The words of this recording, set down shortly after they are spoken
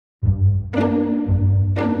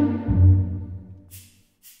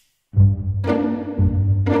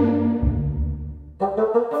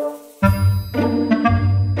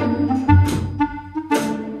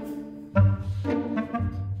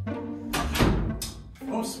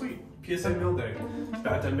Oh, sweet. PSA mail day.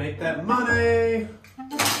 About to make that money.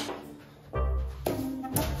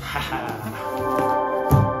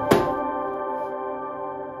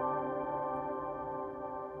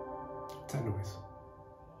 What's that noise?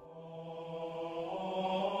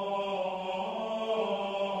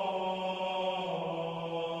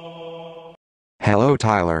 Hello,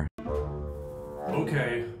 Tyler.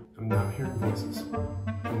 Okay, I'm not hearing voices.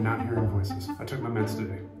 I'm not hearing voices. I took my meds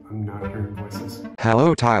today. I'm not hearing voices.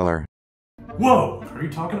 Hello, Tyler. Whoa! Are you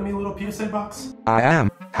talking to me, little PSA box? I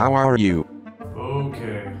am. How are you?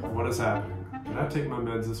 Okay, what is happening? Did I take my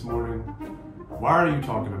meds this morning? Why are you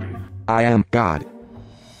talking to me? I am God.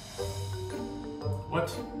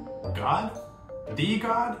 What? God? The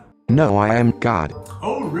God? No, I am God.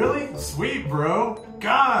 Oh, really? Sweet, bro.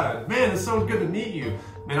 God, man, it's so good to meet you.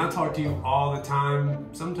 Man, I talk to you all the time.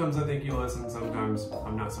 Sometimes I think you listen, sometimes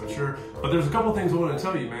I'm not so sure. But there's a couple things I want to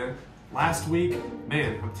tell you, man. Last week,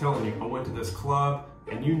 man, I'm telling you, I went to this club,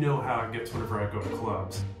 and you know how it gets whenever I go to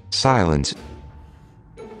clubs. Silence.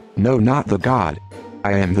 No, not the God.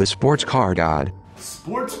 I am the sports car God.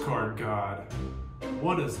 Sports card God?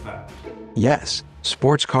 What is that? Yes,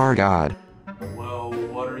 sports car God. Well,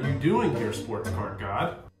 what are you doing here, sports card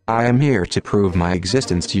God? I am here to prove my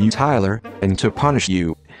existence to you, Tyler, and to punish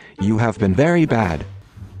you. You have been very bad.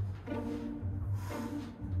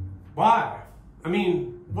 Why? I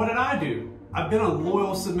mean, what did I do? I've been a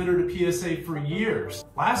loyal submitter to PSA for years.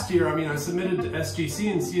 Last year, I submitted to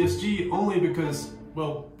SGC and CSG only because,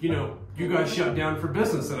 well, you know, you guys shut down for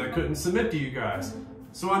business and I couldn't submit to you guys.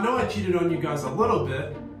 So I know I cheated on you guys a little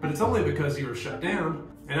bit, but it's only because you were shut down.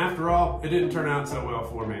 And after all, it didn't turn out so well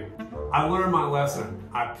for me. I learned my lesson,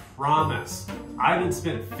 I promise. I didn't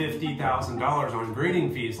spend $50,000 on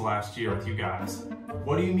grading fees last year with you guys.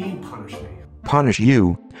 What do you mean punish me? Punish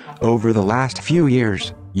you. Over the last few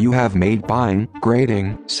years, you have made buying,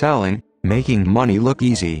 grading, selling, making money look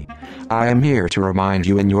easy. I am here to remind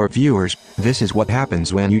you and your viewers, this is what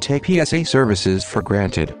happens when you take PSA services for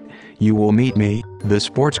granted. You will meet me, the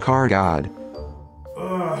sports car God.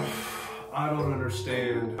 Ugh, I don't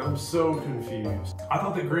understand. I'm so confused. I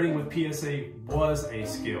thought that grading with PSA was a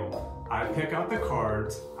skill. I pick out the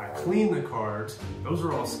cards, I clean the cards, those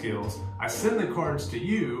are all skills. I send the cards to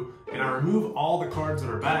you, and I remove all the cards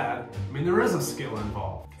that are bad. I mean, there is a skill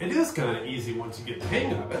involved. It is kind of easy once you get the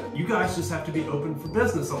hang of it. You guys just have to be open for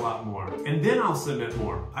business a lot more, and then I'll submit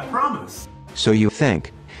more, I promise. So you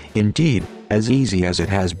think? Indeed, as easy as it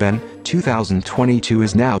has been, 2022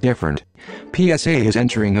 is now different. PSA is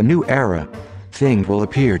entering a new era. Things will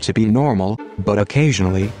appear to be normal, but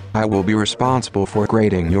occasionally, I will be responsible for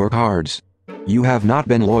grading your cards. You have not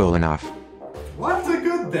been loyal enough. Well, that's a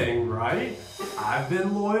good thing, right? I've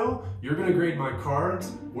been loyal, you're gonna grade my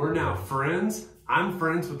cards, we're now friends, I'm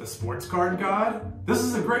friends with the sports card God. This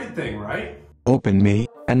is a great thing, right? Open me,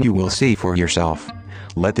 and you will see for yourself.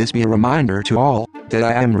 Let this be a reminder to all, that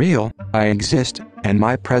I am real, I exist, and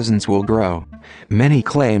my presence will grow. Many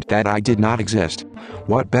claimed that I did not exist.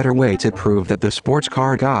 What better way to prove that the sports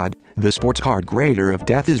card God, the sports card grader of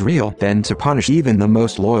death is real than to punish even the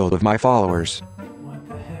most loyal of my followers? What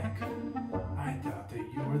the heck? I thought that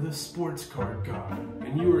you were the sports card God,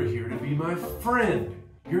 and you were here to be my friend.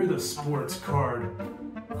 You're the sports card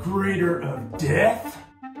grader of death?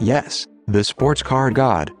 Yes, the sports card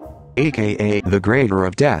God, aka the grader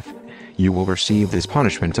of death. You will receive this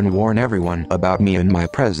punishment and warn everyone about me in my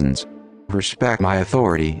presence. Respect my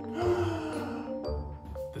authority.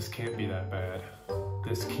 This can't be that bad.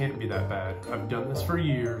 This can't be that bad. I've done this for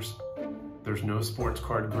years. There's no sports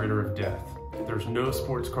card grader of death. There's no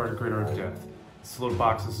sports card grader of death. This little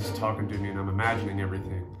box is just talking to me and I'm imagining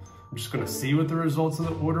everything. I'm just gonna see what the results of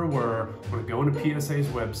the order were. I'm gonna go into PSA's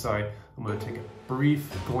website. I'm gonna take a brief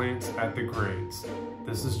glance at the grades.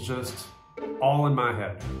 This is just all in my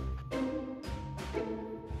head.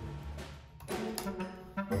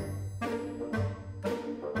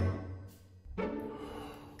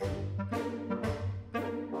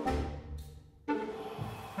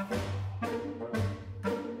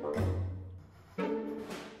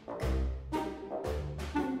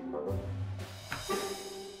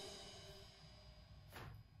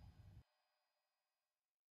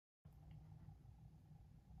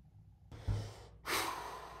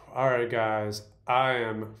 All right, guys, I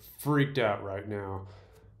am freaked out right now.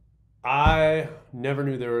 I never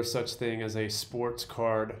knew there was such thing as a sports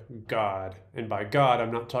card God. And by God,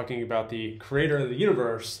 I'm not talking about the creator of the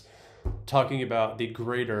universe, I'm talking about the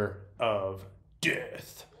grader of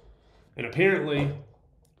death. And apparently,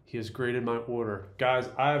 he has graded my order. Guys,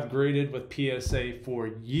 I've graded with PSA for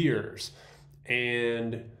years,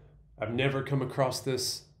 and I've never come across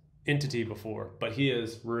this entity before, but he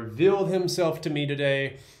has revealed himself to me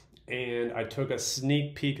today, and I took a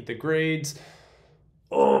sneak peek at the grades.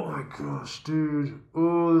 Oh my gosh, dude.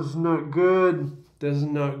 Oh, this is not good. This is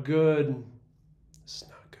not good. This is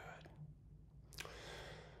not good.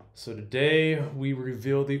 So today we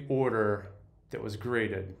reveal the order that was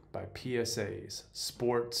graded by PSA's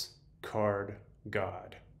Sports Card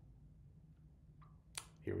God.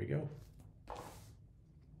 Here we go.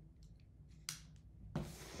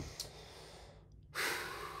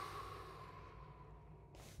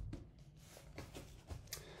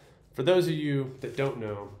 For those of you that don't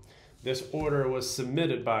know, this order was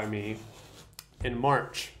submitted by me in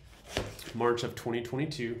March of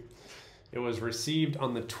 2022. It was received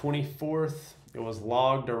on the 24th. It was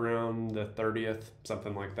logged around the 30th,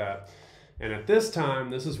 something like that. And at this time,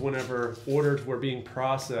 this is whenever orders were being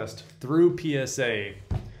processed through PSA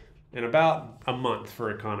in about a month for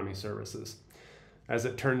economy services. As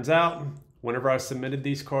it turns out, whenever I submitted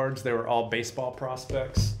these cards, they were all baseball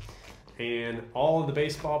prospects. And all of the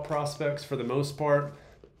baseball prospects, for the most part,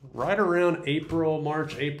 right around April,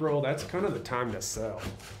 March, April, that's kind of the time to sell.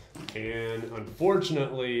 And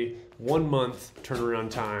unfortunately, 1 month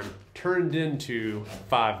turnaround time turned into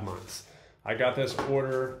 5 months. I got this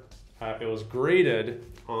order, it was graded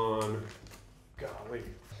on, golly,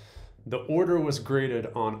 the order was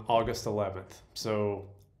graded on August 11th. So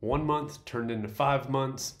 1 month turned into 5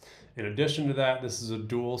 months. In addition to that, this is a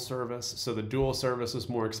dual service. So the dual service was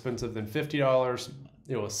more expensive than $50.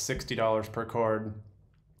 It was $60 per card.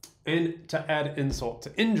 And to add insult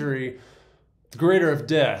to injury, the grader of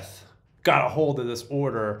death got a hold of this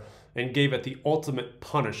order and gave it the ultimate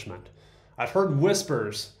punishment. I've heard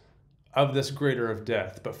whispers of this grader of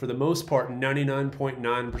death, but for the most part,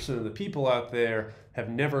 99.9% of the people out there have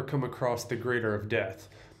never come across the grader of death.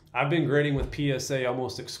 I've been grading with PSA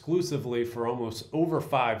almost exclusively for almost over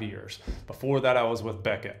 5 years. Before that, I was with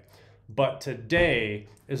Beckett. But today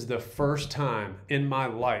is the first time in my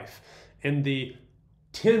life, in the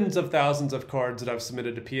tens of thousands of cards that I've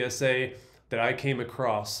submitted to PSA, that I came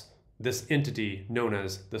across this entity known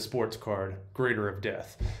as the Sports Card Grader of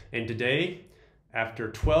Death. And today,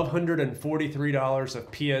 after $1,243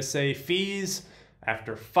 of PSA fees,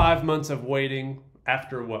 after 5 months of waiting,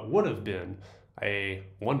 after what would have been a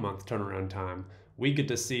 1 month turnaround time, we get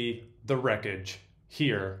to see the wreckage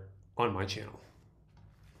here on my channel.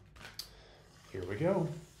 Here we go.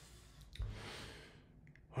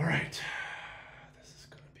 All right, this is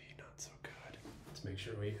gonna be not so good. Let's make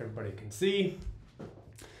sure everybody can see.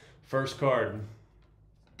 First card.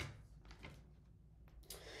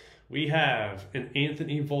 We have an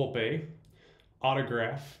Anthony Volpe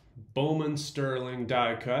autograph, Bowman Sterling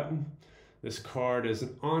die cut. This card is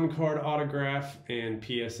an on-card autograph, and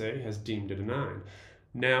PSA has deemed it a 9.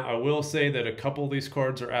 Now, I will say that a couple of these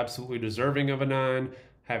cards are absolutely deserving of a 9.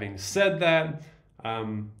 Having said that,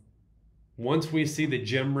 once we see the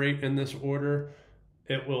gem rate in this order,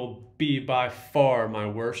 it will be by far my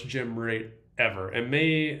worst gem rate ever.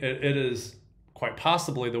 It is quite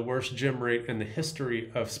possibly the worst gem rate in the history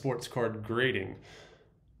of sports card grading.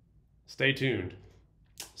 Stay tuned.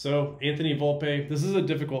 So Anthony Volpe, this is a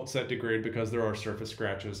difficult set to grade because there are surface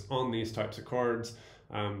scratches on these types of cards.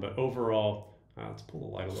 But overall, let's pull the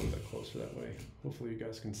light a little bit closer that way. Hopefully you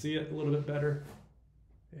guys can see it a little bit better.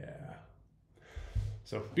 Yeah.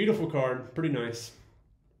 So beautiful card, pretty nice.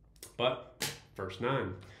 But first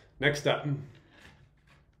 9. Next up,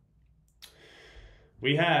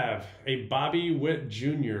 we have a Bobby Witt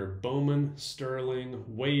Jr. Bowman Sterling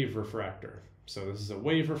Wave Refractor. So this is a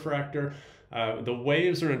wave refractor. The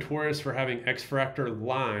waves are notorious for having X-fractor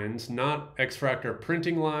lines, not X-fractor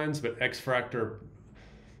printing lines, but X-fractor,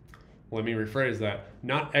 let me rephrase that,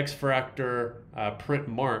 not X-fractor print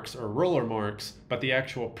marks or roller marks, but the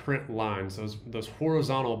actual print lines, those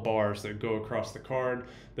horizontal bars that go across the card.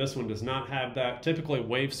 This one does not have that. Typically,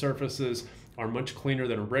 wave surfaces are much cleaner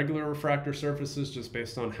than regular refractor surfaces, just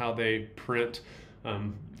based on how they print,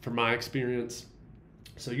 from my experience.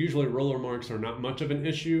 So usually roller marks are not much of an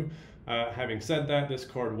issue. Having said that, this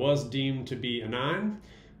card was deemed to be a 9,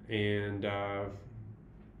 and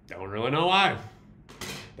don't really know why.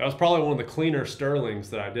 That was probably one of the cleaner Sterlings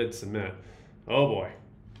that I did submit. Oh boy.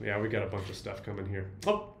 Yeah, we got a bunch of stuff coming here.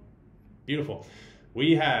 Oh, beautiful.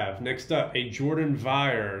 We have, next up, a Jordan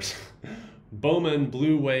Vyers Bowman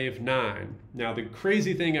Blue Wave 9. Now, the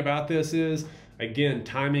crazy thing about this is, again,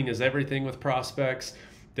 timing is everything with prospects.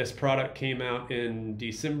 This product came out in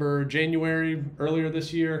December, January, earlier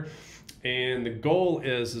this year. And the goal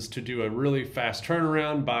is to do a really fast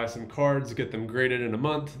turnaround, buy some cards, get them graded in a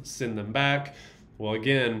month, send them back. Well,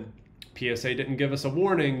 again, PSA didn't give us a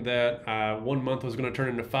warning that 1 month was going to turn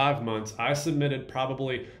into 5 months. I submitted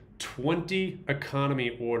probably 20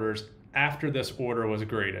 economy orders after this order was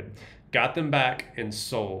graded, got them back and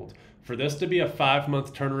sold. For this to be a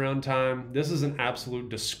 5-month turnaround time, this is an absolute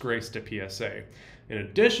disgrace to PSA. In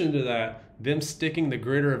addition to that, them sticking the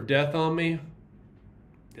grader of death on me,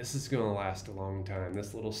 this is going to last a long time.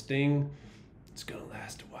 This little sting, it's going to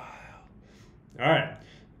last a while. All right,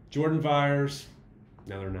 Jordan Vires,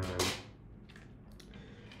 another 9.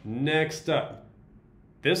 Next up,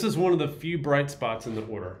 this is one of the few bright spots in the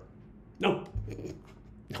order. Nope.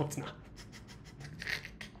 No, it's not.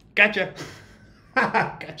 Gotcha.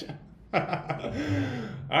 Gotcha. All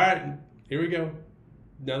right, here we go.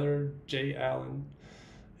 Another J. Allen.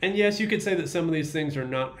 And yes, you could say that some of these things are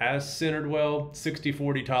not as centered well.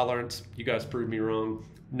 60-40 tolerance. You guys proved me wrong.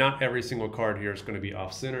 Not every single card here is going to be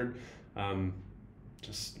off-centered.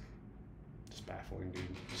 Just baffling, dude.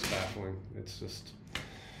 Just baffling. It's just...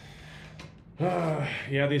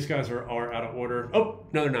 yeah, these guys are out of order. Oh,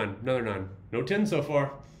 another 9. Another 9. No 10 so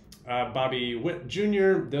far. Bobby Witt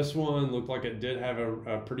Jr. This one looked like it did have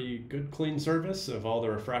a pretty good clean surface of all the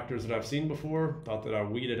refractors that I've seen before. Thought that I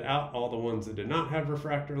weeded out all the ones that did not have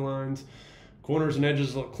refractor lines. Corners and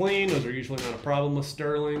edges look clean. Those are usually not a problem with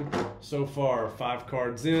Sterling. So far, 5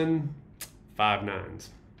 cards in, 5 9s.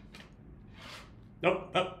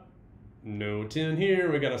 Nope, oh, no 10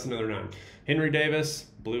 here. We got us another 9. Henry Davis,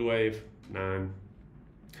 Blue Wave, 9.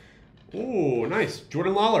 Oh, nice.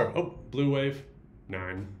 Jordan Lawler. Oh, Blue Wave,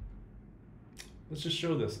 9. Let's just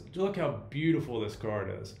show this. Look how beautiful this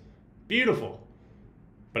card is. Beautiful.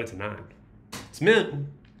 But it's a 9. It's mint,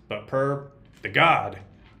 but per the god,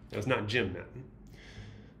 it was not Jim mint.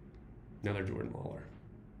 Another Jordan Lawler.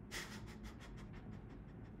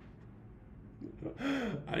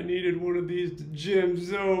 I needed one of these to Jim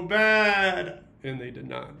so bad, and they did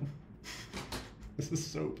not. This is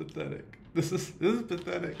so pathetic. This is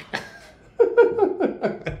pathetic.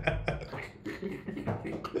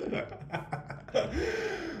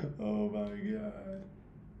 Oh my god.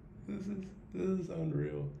 This is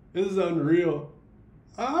unreal. This is unreal.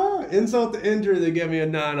 Insult to injury, they gave me a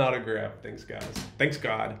 9 autograph. Thanks, guys. Thanks,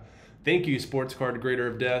 God. Thank you, Sports Card Grader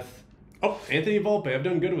of Death. Oh, Anthony Volpe. I've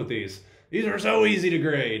done good with these. These are so easy to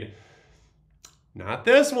grade. Not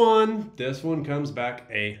this one. This one comes back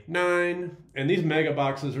a 9. And these mega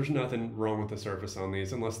boxes, there's nothing wrong with the surface on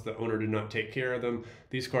these unless the owner did not take care of them.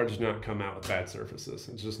 These cards do not come out with bad surfaces.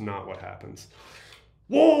 It's just not what happens.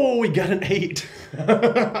 Whoa, we got an 8.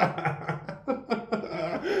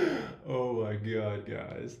 Oh my god,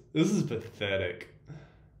 guys. This is pathetic.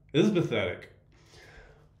 This is pathetic.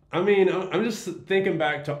 I mean, I'm just thinking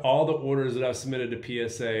back to all the orders that I've submitted to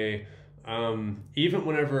PSA. Even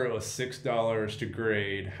whenever it was $6 to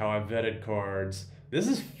grade, how I vetted cards. This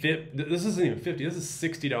isn't even 50. This is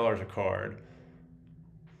 $60 a card.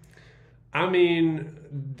 I mean,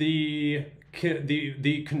 the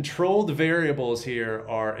controlled variables here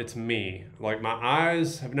are it's me. Like, my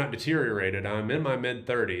eyes have not deteriorated. I'm in my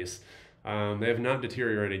mid-30s. They have not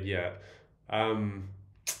deteriorated yet.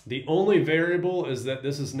 The only variable is that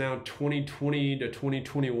this is now 2020 to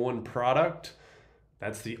 2021 product.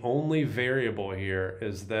 That's the only variable here,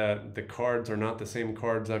 is that the cards are not the same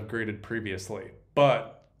cards I've graded previously.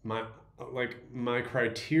 But my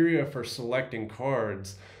criteria for selecting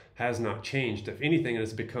cards has not changed. If anything, it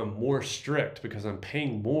has become more strict because I'm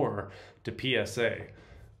paying more to PSA.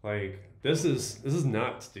 Like, this is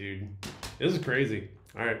nuts, dude. This is crazy.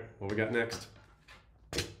 All right, what we got next?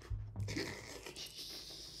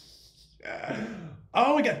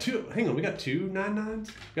 Oh, we got 2. Hang on, we got 2 9-9s?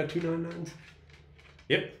 We got 2 9-9s?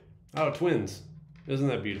 Yep. Oh, twins. Isn't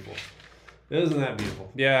that beautiful? Isn't that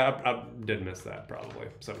beautiful? Yeah, I did miss that probably.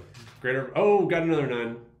 So, greater. Oh, got another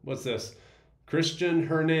 9. What's this? Christian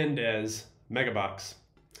Hernandez, Mega Box.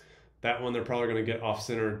 That one they're probably going to get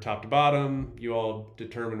off-center top to bottom. You all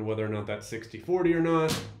determine whether or not that's 60-40 or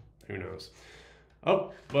not. Who knows?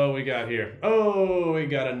 Oh, what we got here? Oh, we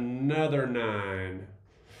got another 9.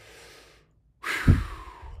 Whew.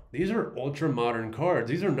 These are ultra-modern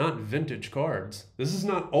cards. These are not vintage cards. This is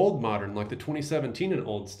not old modern like the 2017 and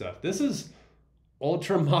old stuff. This is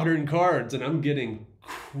ultra-modern cards, and I'm getting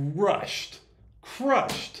crushed.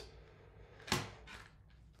 Crushed.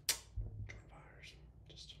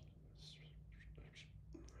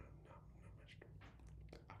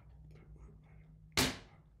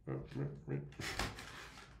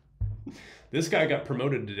 This guy got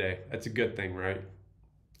promoted today. That's a good thing, right?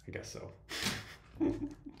 I guess so.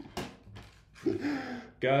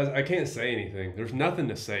 Guys, I can't say anything. There's nothing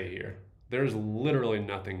to say here. There's literally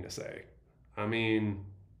nothing to say. I mean,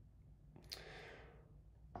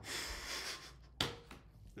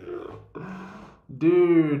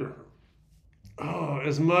 Dude. Oh,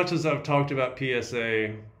 as much as I've talked about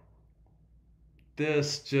PSA,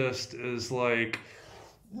 this just is like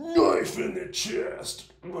knife in the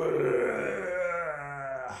chest.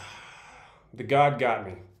 The God got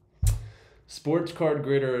me. Sports card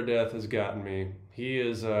grader of death has gotten me. He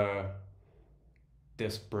is,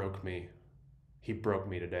 this broke me. He broke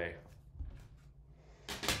me today.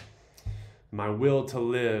 My will to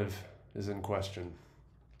live is in question.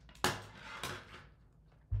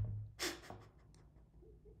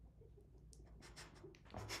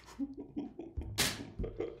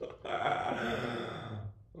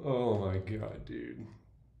 Oh my God, dude.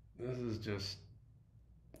 This is just...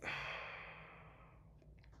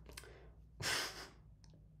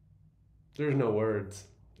 There's no words.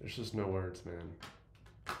 There's just no words, man.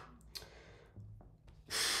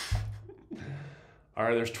 All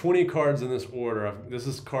right, there's 20 cards in this order. This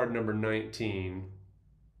is card number 19.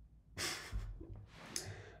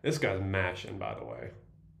 This guy's mashing, by the way.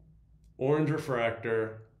 Orange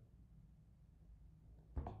refractor.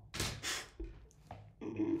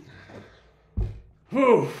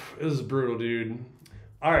 Whew, this is brutal, dude.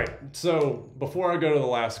 All right, so before I go to the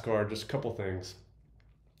last card, just a couple things.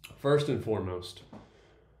 First and foremost,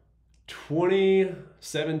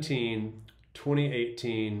 2017,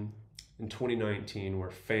 2018, and 2019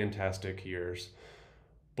 were fantastic years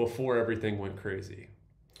before everything went crazy.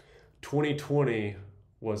 2020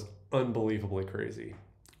 was unbelievably crazy,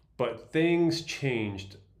 but things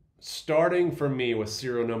changed starting for me with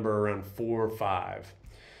serial number around 4 or 5.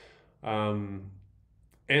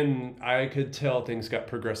 And I could tell things got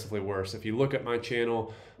progressively worse. If you look at my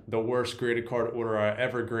channel, the worst graded card order I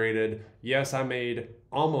ever graded, yes, I made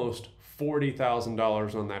almost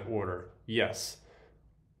 $40,000 on that order. Yes.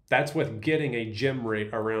 That's with getting a gem rate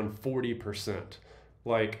around 40%.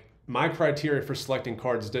 Like, my criteria for selecting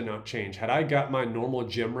cards did not change. Had I got my normal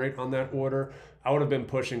gem rate on that order, I would have been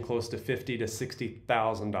pushing close to $50,000 to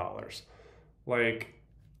 $60,000. Like,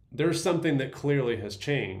 there's something that clearly has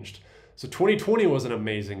changed. So 2020 was an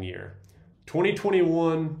amazing year.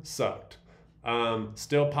 2021 sucked.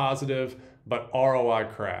 Still positive, but ROI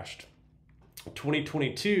crashed.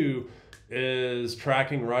 2022 is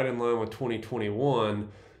tracking right in line with 2021.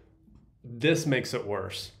 This makes it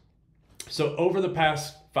worse. So over the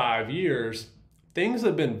past 5 years, things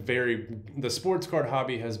have been the sports card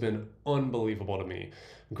hobby has been unbelievable to me.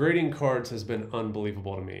 Grading cards has been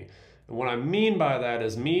unbelievable to me. And what I mean by that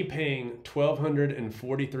is me paying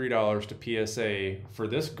 $1,243 to PSA for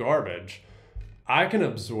this garbage. I can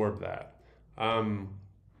absorb that.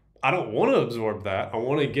 I don't want to absorb that. I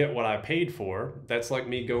want to get what I paid for. That's like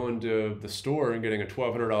me going to the store and getting a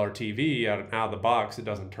 $1,200 TV out of the box. It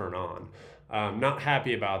doesn't turn on. Not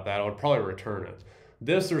happy about that. I would probably return it.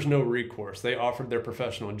 This, there's no recourse. They offered their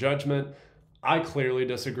professional judgment. I clearly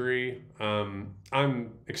disagree.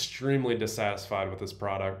 I'm extremely dissatisfied with this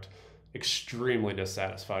product. Extremely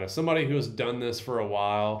dissatisfied. As somebody who has done this for a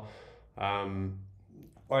while,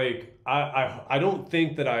 like I don't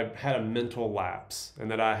think that I had a mental lapse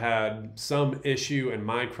and that I had some issue in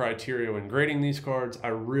my criteria when grading these cards. I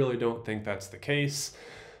really don't think that's the case.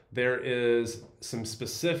 There is some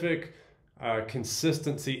specific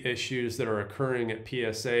consistency issues that are occurring at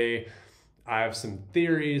PSA. I have some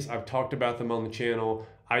theories. I've talked about them on the channel.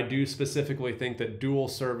 I do specifically think that dual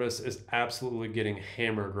service is absolutely getting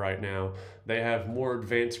hammered right now. They have more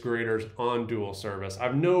advanced graders on dual service. I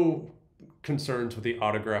have no concerns with the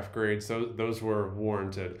autograph grades. Those were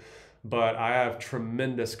warranted. But I have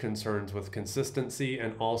tremendous concerns with consistency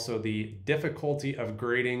and also the difficulty of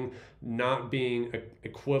grading not being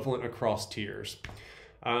equivalent across tiers.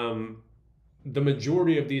 The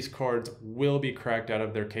majority of these cards will be cracked out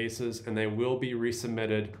of their cases and they will be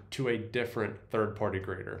resubmitted to a different third-party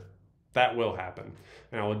grader. That will happen.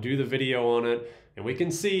 And I will do the video on it and we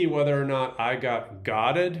can see whether or not I got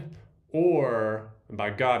godded, or, and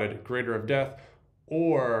by godded, grader of death,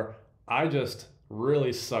 or I just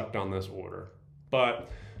really sucked on this order. But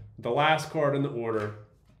the last card in the order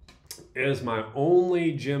is my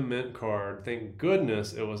only gem mint card. Thank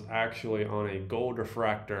goodness it was actually on a gold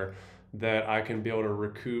refractor that I can be able to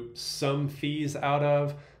recoup some fees out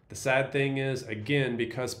of. The sad thing is, again,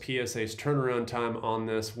 because PSA's turnaround time on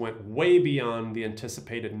this went way beyond the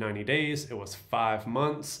anticipated 90 days, it was 5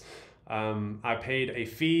 months. I paid a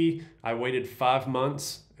fee, I waited 5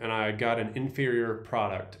 months, and I got an inferior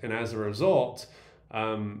product. And as a result,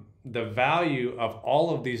 the value of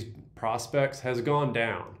all of these prospects has gone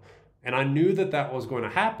down. And I knew that that was going to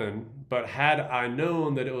happen, but had I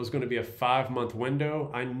known that it was going to be a 5-month window,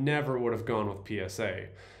 I never would have gone with PSA.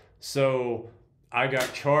 So I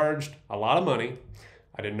got charged a lot of money.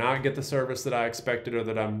 I did not get the service that I expected or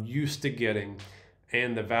that I'm used to getting,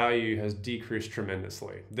 and the value has decreased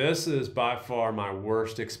tremendously. This is by far my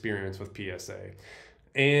worst experience with PSA.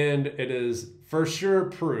 And it is for sure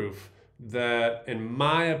proof that, in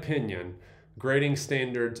my opinion, grading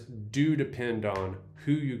standards do depend on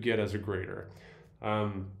who you get as a grader.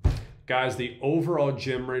 Guys, the overall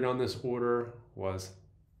gem rate on this order was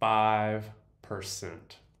 5%.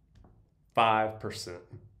 5%.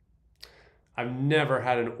 I've never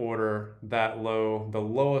had an order that low. The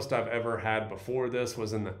lowest I've ever had before this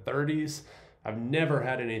was in the 30s. I've never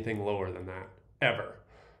had anything lower than that, ever.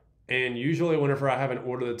 And usually whenever I have an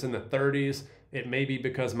order that's in the 30s, it may be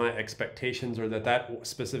because my expectations are that that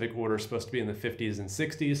specific order is supposed to be in the 50s and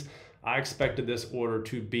 60s. I expected this order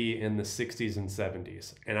to be in the 60s and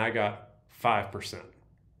 70s, and I got 5%.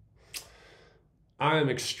 I am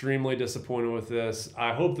extremely disappointed with this.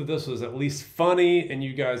 I hope that this was at least funny and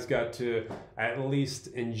you guys got to at least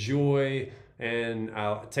enjoy and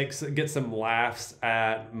get some laughs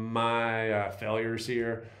at my failures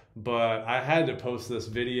here. But I had to post this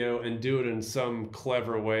video and do it in some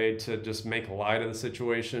clever way to just make light of the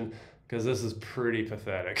situation, because this is pretty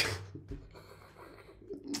pathetic.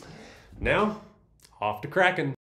 Now, off to cracking.